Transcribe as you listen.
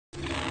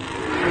Hello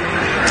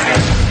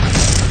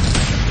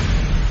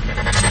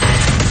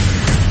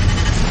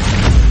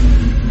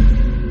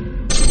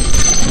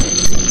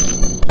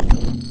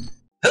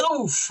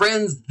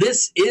friends,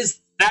 this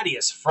is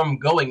Thaddeus from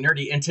Going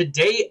Nerdy, and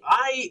today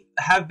I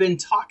have been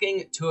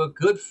talking to a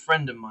good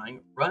friend of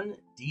mine, Run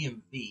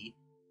DMV,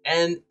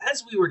 and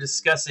as we were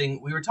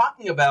discussing, we were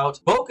talking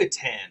about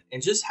Bo-Katan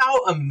and just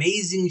how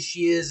amazing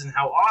she is and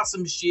how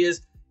awesome she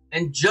is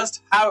and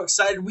just how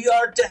excited we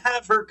are to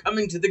have her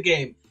coming to the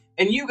game.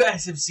 And you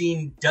guys have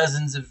seen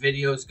dozens of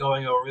videos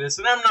going over this,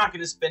 and I'm not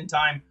going to spend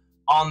time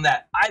on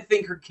that. I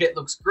think her kit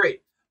looks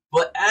great.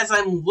 But as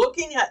I'm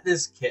looking at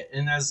this kit,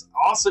 and as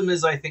awesome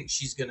as I think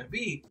she's going to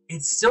be,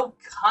 it's still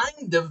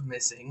kind of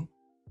missing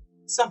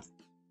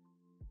something.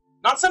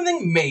 Not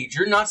something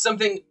major, not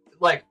something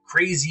like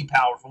crazy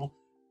powerful,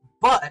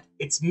 but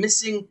it's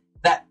missing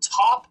that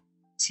top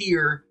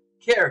tier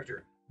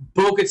character.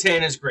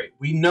 Bo-Katan is great.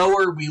 We know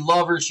her, we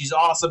love her, she's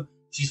awesome.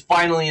 She's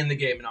finally in the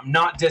game, and I'm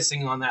not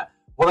dissing on that.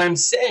 What I'm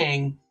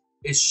saying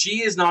is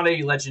she is not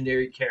a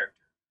legendary character.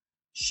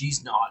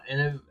 She's not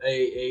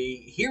a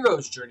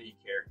hero's journey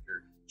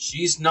character.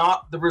 She's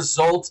not the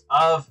result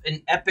of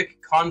an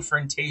epic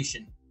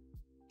confrontation.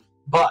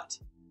 But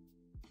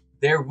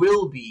there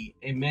will be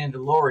a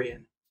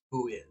Mandalorian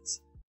who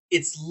is.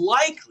 It's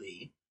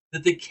likely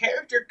that the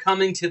character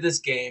coming to this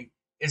game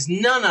is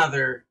none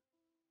other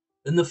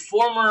than the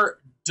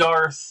former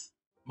Darth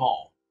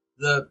Maul,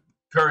 the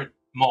current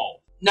Maul.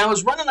 Now,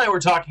 as Ron and I were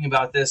talking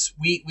about this,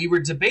 we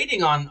were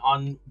debating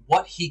on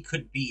what he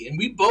could be, and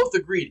we both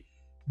agreed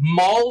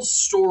Maul's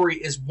story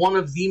is one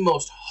of the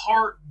most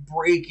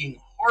heartbreaking,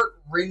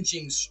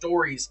 heart-wrenching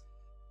stories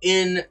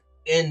in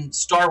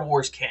Star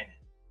Wars canon,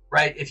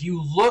 right? If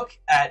you look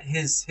at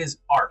his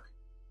arc,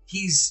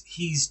 he's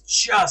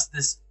just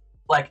this,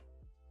 like,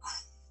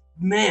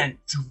 man,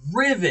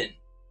 driven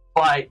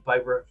by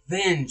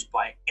revenge,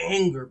 by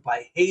anger,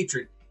 by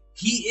hatred.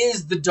 He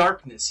is the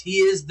darkness. He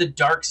is the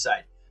dark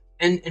side.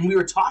 And we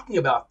were talking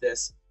about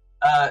this.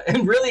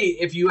 And really,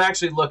 if you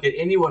actually look at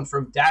anyone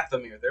from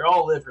Dathomir, they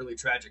all live really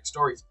tragic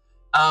stories.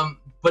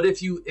 But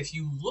if you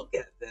look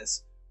at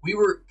this, we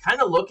were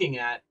kind of looking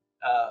at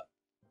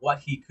what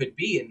he could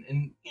be,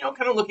 and you know,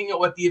 kind of looking at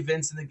what the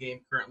events in the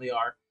game currently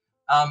are.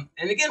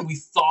 And again, we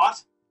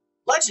thought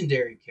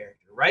legendary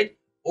character, right,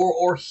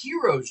 or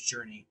hero's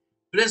journey.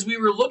 But as we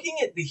were looking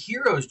at the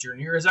hero's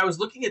journey, or as I was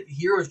looking at the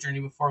hero's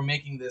journey before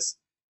making this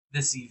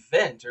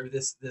event or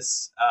this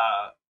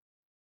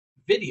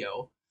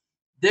video,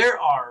 there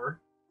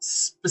are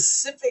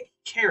specific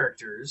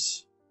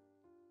characters,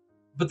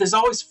 but there's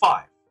always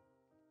 5.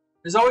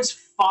 There's always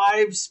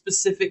 5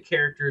 specific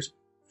characters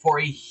for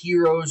a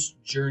hero's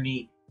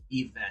journey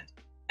event.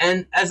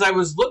 And as I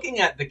was looking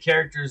at the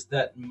characters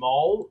that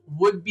Maul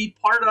would be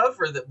part of,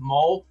 or that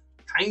Maul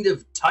kind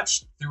of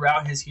touched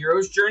throughout his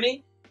hero's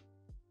journey,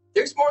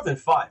 there's more than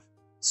 5.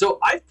 So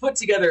I've put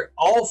together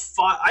all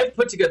 5. I've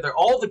put together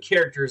all the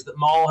characters that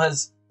Maul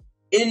has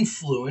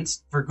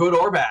influenced, for good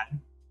or bad,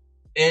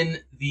 in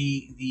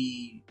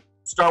the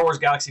Star Wars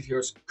Galaxy of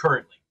Heroes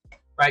currently,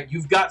 right?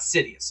 You've got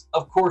Sidious.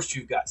 Of course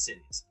you've got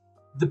Sidious.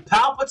 The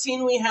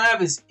Palpatine we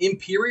have is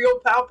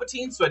Imperial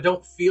Palpatine, so I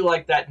don't feel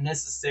like that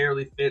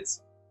necessarily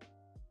fits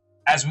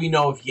as we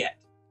know of yet.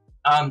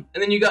 And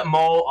then you got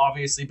Maul,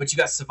 obviously, but you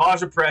got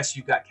Savage Opress,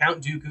 you've got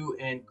Count Dooku,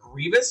 and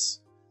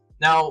Grievous.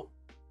 Now,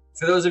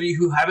 for those of you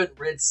who haven't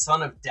read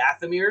Son of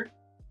Dathomir,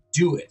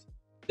 do it.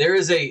 There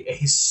is a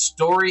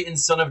story in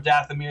Son of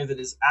Dathomir that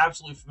is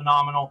absolutely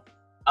phenomenal.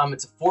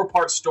 It's a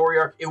 4-part story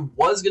arc. It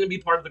was going to be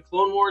part of the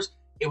Clone Wars.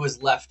 It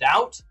was left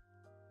out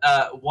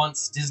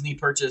once Disney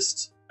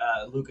purchased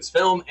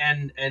Lucasfilm,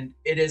 and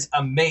it is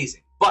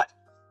amazing. But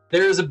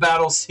there is a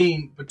battle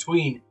scene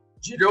between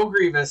General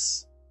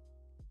Grievous,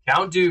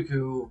 Count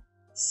Dooku,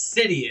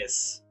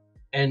 Sidious,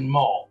 and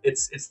Maul.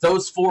 It's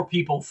those 4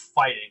 people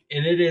fighting,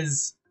 and it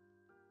is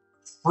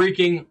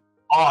freaking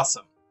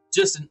awesome.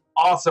 Just an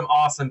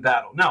awesome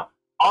battle. Now,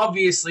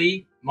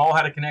 obviously, Maul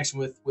had a connection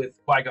with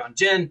Qui-Gon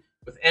Jinn,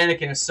 with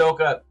Anakin,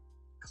 Ahsoka,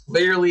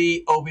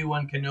 clearly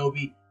Obi-Wan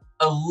Kenobi,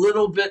 a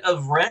little bit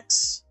of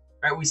Rex,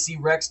 right? We see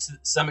Rex to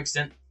some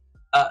extent.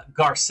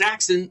 Gar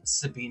Saxon,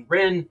 Sabine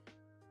Wren,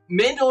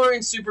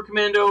 Mandalorian Super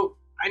Commando,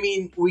 I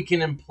mean, we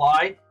can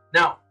imply.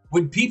 Now,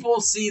 when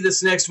people see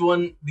this next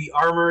one, the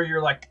armor,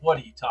 you're like, what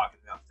are you talking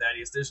about,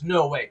 Thaddeus? There's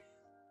no way.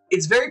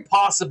 It's very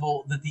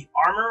possible that the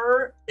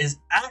armorer is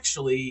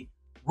actually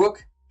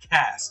Rook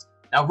Kast.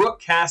 Now, Rook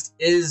Kast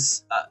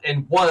is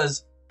and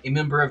was a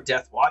member of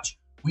Deathwatch.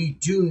 We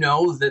do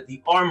know that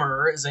the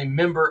armorer is a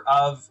member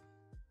of,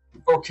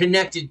 or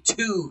connected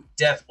to,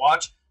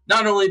 Deathwatch,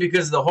 not only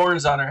because of the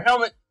horns on her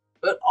helmet,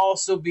 but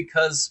also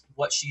because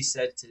what she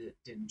said to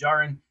Din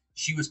Djarin.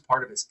 She was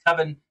part of his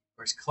coven,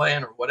 or his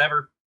clan, or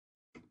whatever.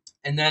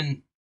 And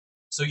then,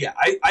 so yeah,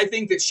 I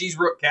think that she's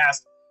Rook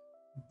Kast,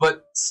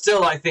 but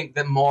still I think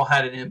that Maul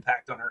had an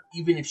impact on her,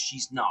 even if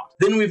she's not.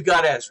 Then we've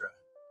got Ezra.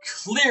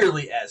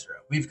 Clearly Ezra.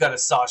 We've got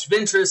Asajj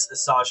Ventress,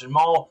 Asajj and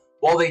Maul.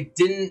 While they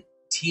didn't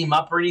team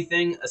up or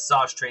anything,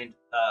 Asajj trained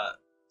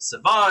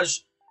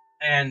Savage,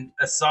 and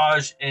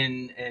Asajj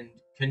and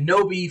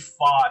Kenobi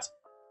fought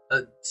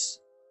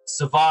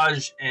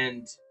Savage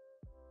and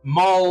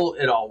Maul.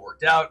 It all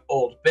worked out.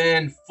 Old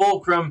Ben,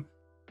 Fulcrum,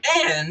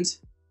 and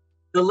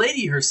the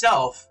lady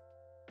herself,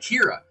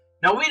 Kira.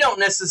 Now, we don't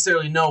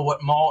necessarily know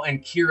what Maul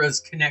and Kira's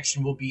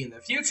connection will be in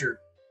the future,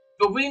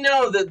 but we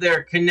know that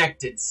they're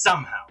connected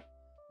somehow.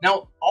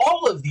 Now,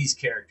 all of these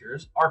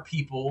characters are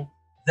people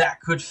that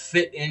could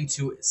fit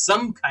into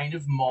some kind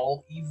of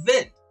Maul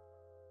event.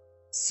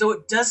 So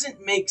it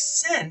doesn't make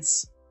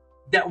sense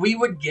that we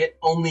would get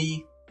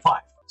only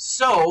 5.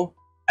 So,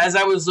 as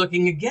I was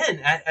looking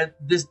again at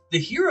this, the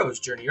hero's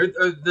journey, or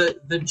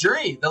the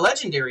journey, the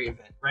legendary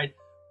event, right?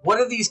 What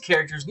do these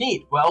characters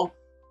need? Well,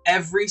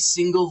 every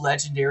single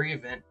legendary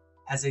event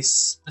has a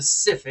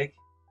specific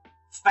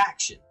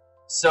faction.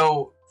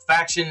 So,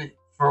 faction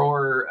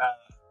for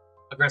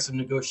aggressive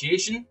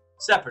negotiation,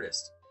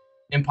 Separatist.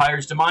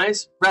 Empire's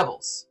demise,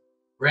 Rebels.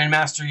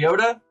 Grandmaster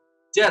Yoda,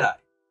 Jedi.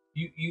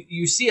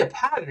 You see a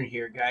pattern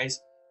here,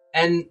 guys.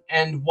 And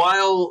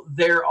while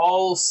they're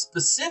all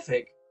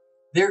specific,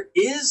 there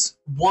is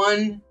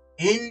one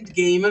end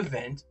game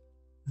event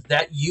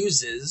that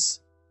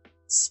uses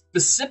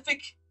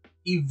specific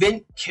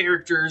event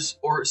characters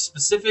or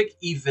specific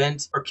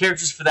event or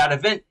characters for that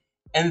event,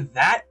 and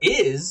that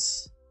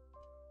is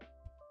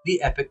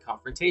the epic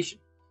confrontation.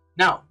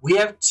 Now, we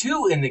have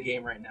 2 in the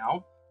game right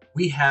now.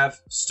 We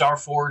have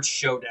Starforge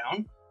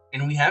Showdown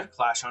and we have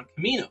Clash on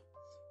Kamino.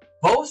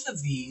 Both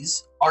of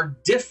these are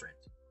different.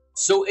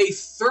 So a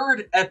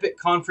third epic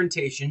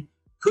confrontation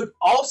could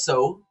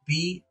also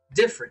be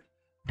different.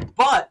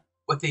 But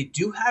what they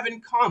do have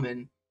in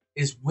common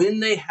is when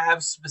they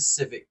have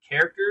specific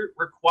character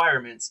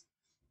requirements,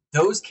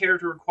 those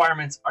character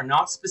requirements are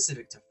not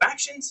specific to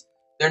factions.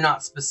 They're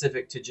not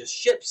specific to just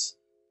ships.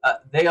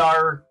 They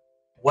are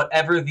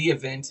whatever the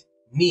event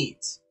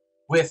needs.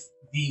 With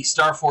the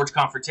Starforge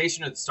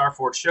Confrontation or the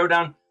Starforge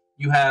Showdown,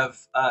 you have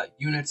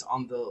units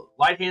on the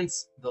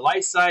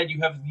light side. You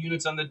have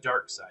units on the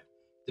dark side,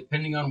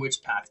 depending on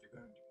which path you're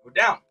going to go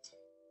down.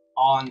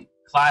 On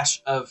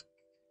Clash of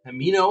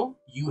Kamino,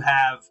 you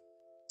have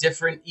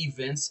different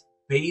events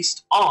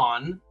based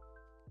on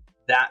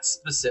that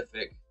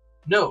specific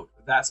node,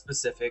 that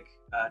specific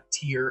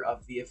tier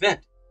of the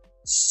event.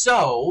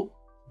 So,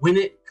 when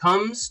it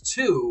comes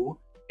to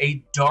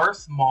a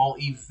Darth Maul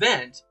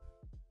event,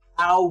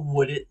 how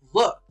would it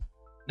look?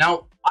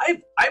 Now,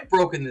 I've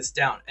broken this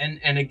down,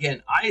 and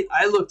again,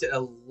 I looked at a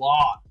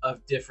lot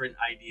of different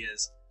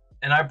ideas,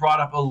 and I brought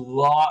up a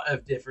lot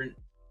of different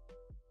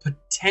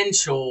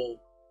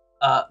potential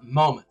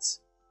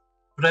moments.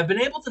 But I've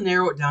been able to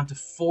narrow it down to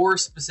 4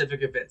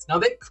 specific events. Now,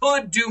 they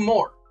could do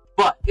more,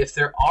 but if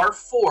there are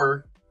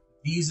 4,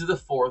 these are the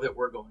 4 that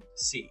we're going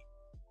to see.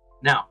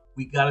 Now,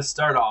 we got to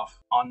start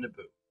off on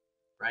Naboo,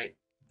 right?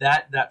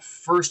 That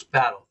first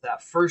battle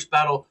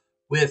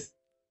with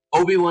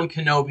Obi-Wan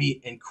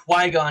Kenobi and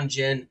Qui-Gon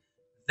Jinn,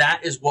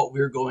 that is what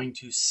we're going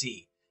to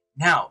see.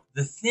 Now,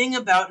 the thing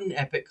about an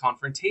epic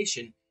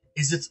confrontation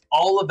is it's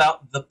all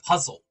about the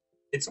puzzle.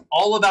 It's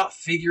all about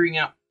figuring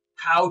out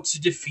how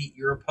to defeat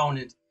your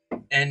opponent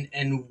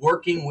and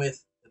working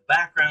with the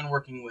background,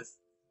 working with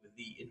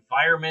the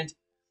environment.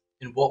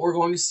 And what we're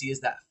going to see is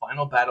that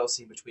final battle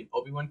scene between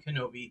Obi-Wan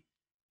Kenobi,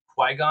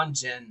 Qui-Gon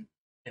Jinn,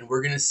 and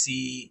we're going to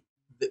see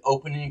the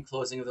opening and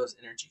closing of those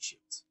energy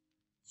shields.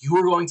 You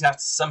are going to have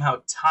to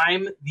somehow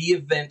time the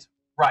event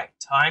right,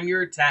 time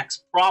your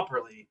attacks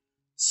properly,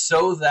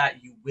 so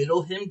that you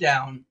whittle him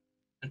down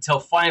until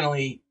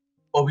finally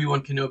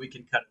Obi-Wan Kenobi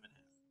can cut him in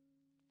half.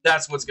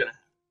 That's what's going to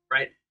happen,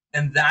 right?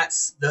 And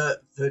that's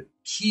the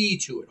key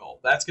to it all.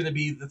 That's going to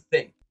be the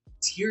thing.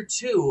 Tier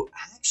 2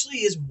 actually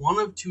is one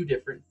of 2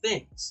 different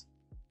things.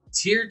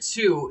 Tier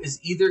 2 is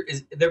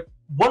they're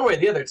one way or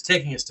the other, it's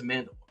taking us to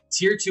Mandalore.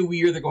 Tier 2,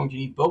 we are either going to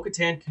need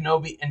Bo-Katan,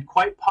 Kenobi, and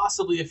quite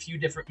possibly a few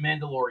different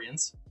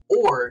Mandalorians,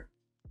 or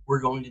we're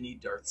going to need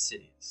Darth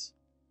Sidious.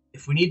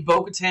 If we need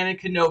Bo-Katan and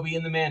Kenobi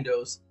in the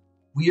Mandos,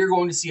 we are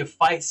going to see a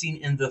fight scene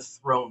in the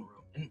throne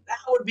room. And that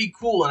would be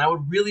cool, and I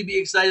would really be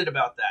excited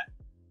about that.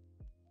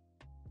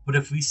 But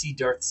if we see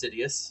Darth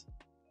Sidious,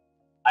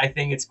 I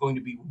think it's going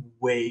to be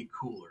way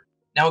cooler.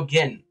 Now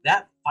again,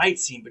 that fight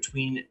scene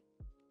between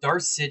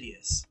Darth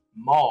Sidious,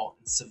 Maul,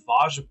 and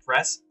Savage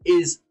Opress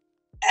is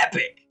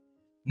epic.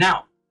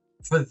 Now,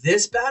 for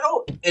this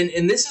battle,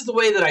 and this is the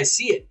way that I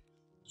see it,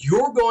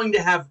 you're going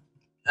to have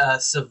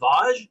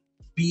Savage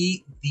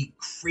be the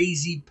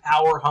crazy,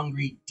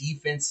 power-hungry,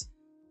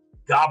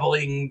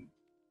 defense-gobbling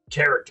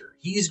character.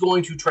 He's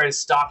going to try to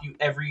stop you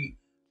every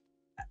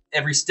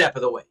step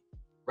of the way,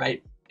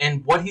 right?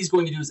 And what he's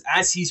going to do is,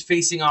 as he's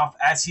facing off,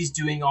 as he's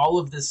doing all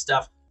of this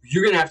stuff,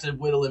 you're going to have to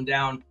whittle him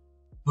down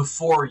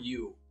before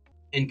you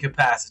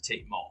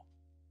incapacitate Maul,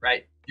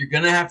 right? You're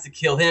going to have to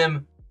kill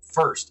him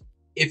first.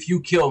 If you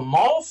kill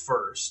Maul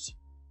first,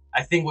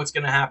 I think what's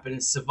going to happen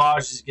is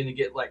Savage is going to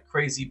get like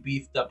crazy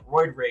beefed up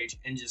roid rage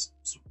and just,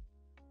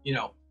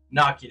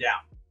 knock you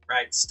down,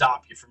 right?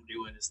 Stop you from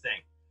doing his thing.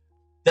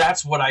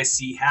 That's what I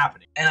see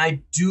happening. And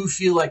I do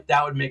feel like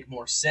that would make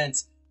more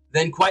sense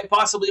than quite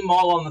possibly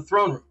Maul on the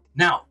throne room.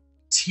 Now,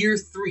 tier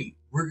 3,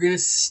 we're going to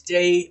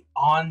stay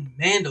on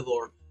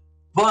Mandalore,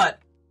 but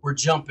we're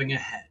jumping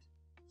ahead,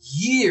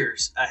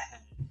 years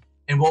ahead.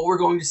 And what we're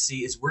going to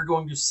see is we're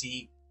going to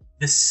see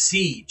the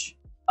siege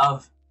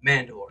of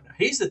Mandalore. Now,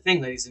 here's the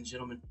thing, ladies and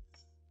gentlemen.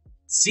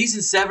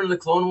 Season 7 of the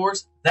Clone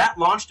Wars, that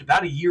launched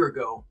about a year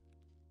ago,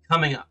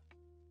 coming up,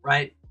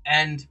 right?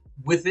 And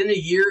within a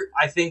year,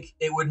 I think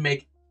it would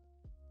make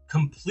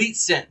complete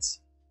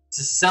sense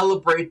to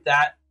celebrate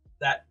that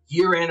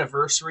year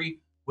anniversary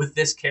with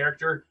this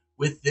character,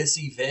 with this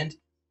event,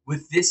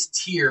 with this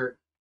tier,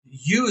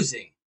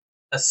 using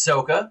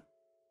Ahsoka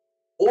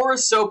or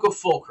Ahsoka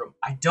Fulcrum.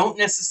 I don't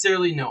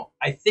necessarily know.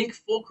 I think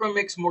Fulcrum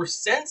makes more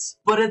sense,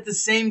 but at the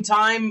same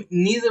time,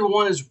 neither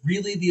one is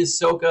really the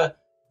Ahsoka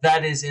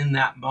that is in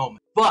that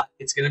moment. But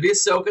it's going to be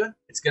Ahsoka,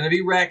 it's going to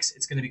be Rex,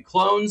 it's going to be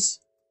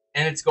clones,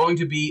 and it's going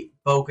to be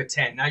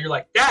Bo-Katan. Now you're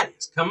like,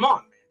 Daddies, come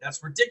on, man.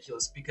 That's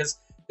ridiculous because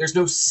there's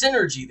no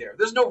synergy there.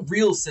 There's no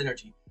real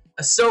synergy.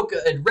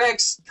 Ahsoka and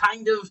Rex,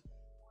 kind of,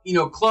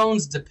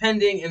 clones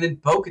depending, and then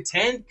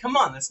Bo-Katan, come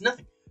on, that's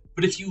nothing.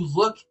 But if you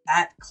look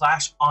at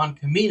Clash on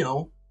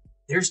Kamino,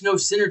 there's no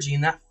synergy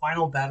in that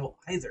final battle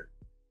either,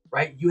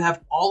 right? You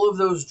have all of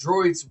those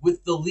droids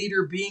with the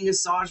leader being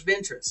Asajj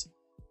Ventress.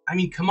 I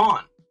mean, come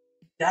on.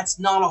 That's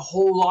not a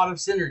whole lot of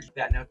synergy.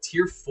 Now,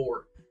 tier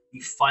 4, the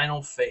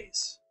final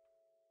phase.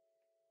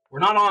 We're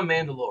not on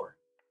Mandalore.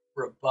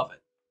 We're above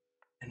it.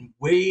 And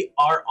we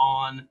are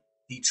on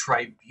the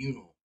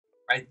Tribunal,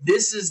 right?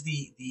 This is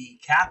the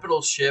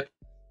capital ship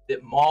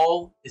that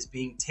Maul is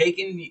being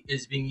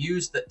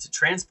used to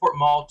transport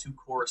Maul to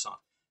Coruscant.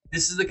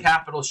 This is the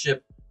capital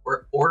ship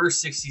where Order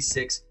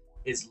 66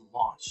 is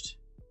launched.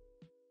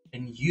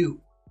 And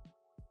you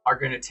are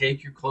going to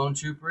take your clone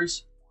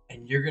troopers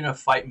and you're going to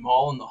fight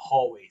Maul in the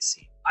hallway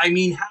scene. I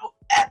mean, how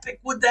epic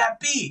would that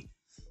be?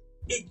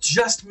 It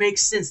just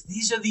makes sense.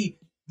 These are the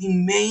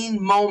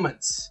main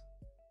moments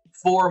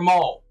for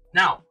Maul.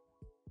 Now,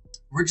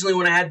 originally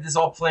when I had this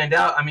all planned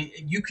out, I mean,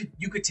 you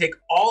could take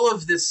all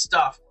of this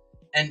stuff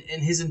and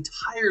his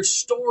entire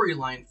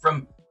storyline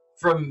from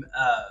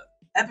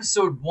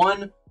episode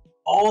 1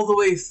 all the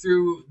way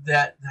through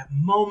that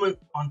moment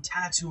on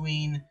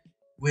Tatooine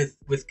with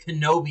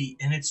Kenobi,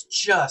 and it's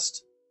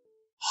just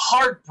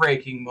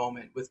heartbreaking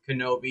moment with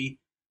Kenobi.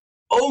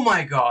 Oh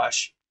my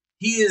gosh,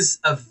 he is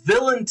a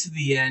villain to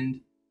the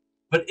end,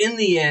 but in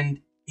the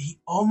end, he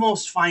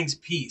almost finds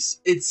peace.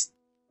 It's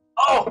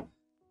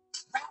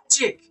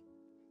tragic.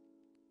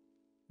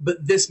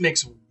 But this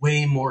makes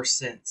way more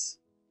sense,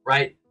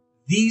 right?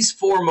 These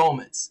 4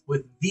 moments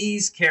with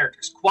these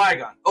characters,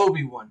 Qui-Gon,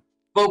 Obi-Wan,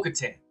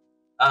 Bo-Katan,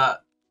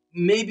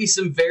 maybe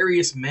some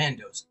various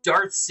Mandos,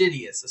 Darth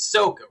Sidious,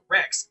 Ahsoka,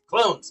 Rex,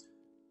 clones,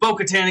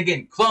 Bo-Katan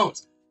again,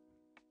 clones.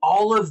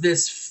 All of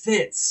this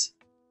fits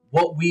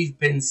what we've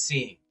been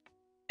seeing.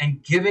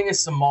 And giving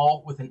us a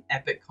Maul with an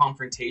epic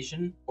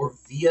confrontation, or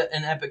via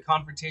an epic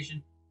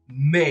confrontation,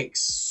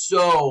 makes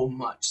so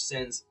much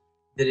sense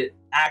that it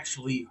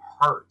actually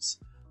hurts.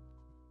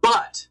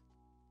 But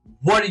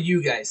what do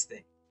you guys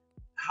think?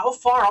 How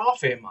far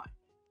off am I?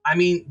 I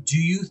mean, do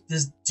you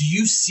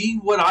see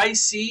what I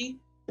see?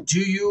 Do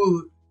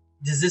you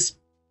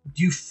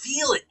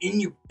feel it in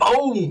your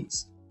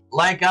bones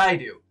like I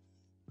do?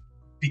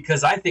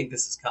 Because I think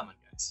this is coming,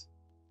 guys.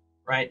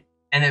 Right?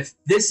 And if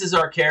this is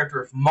our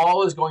character, if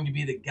Maul is going to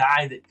be the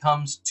guy that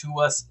comes to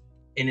us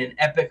in an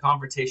epic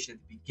confrontation at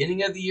the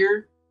beginning of the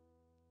year,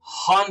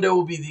 Hondo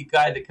will be the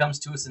guy that comes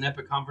to us in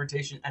epic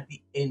confrontation at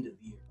the end of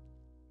the year.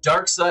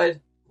 Dark side,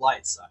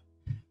 light side.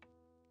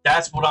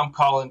 That's what I'm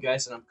calling,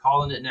 guys, and I'm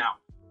calling it now.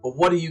 But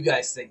what do you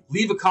guys think?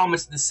 Leave a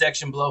comment in the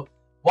section below.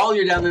 While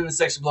you're down there in the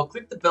section below,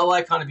 click the bell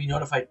icon to be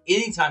notified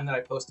anytime that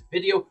I post a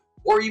video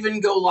or even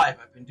go live.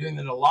 I've been doing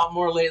that a lot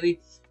more lately.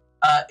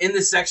 In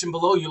the section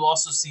below, you'll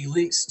also see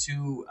links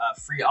to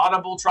free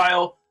Audible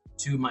trial,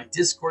 to my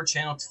Discord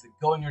channel, to the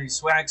Going Nerdy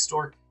Swag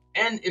store,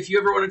 and if you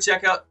ever want to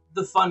check out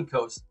the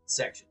Funko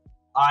section.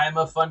 I'm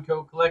a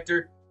Funko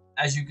collector,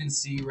 as you can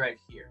see right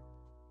here.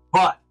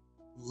 But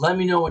let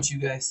me know what you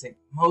guys think.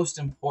 Most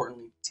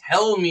importantly,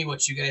 tell me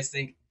what you guys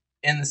think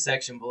in the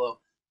section below.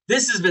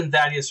 This has been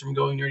Thaddeus from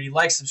Going Nerdy.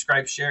 Like,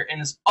 subscribe, share,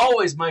 and as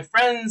always, my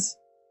friends,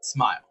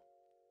 smile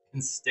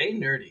and stay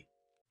nerdy.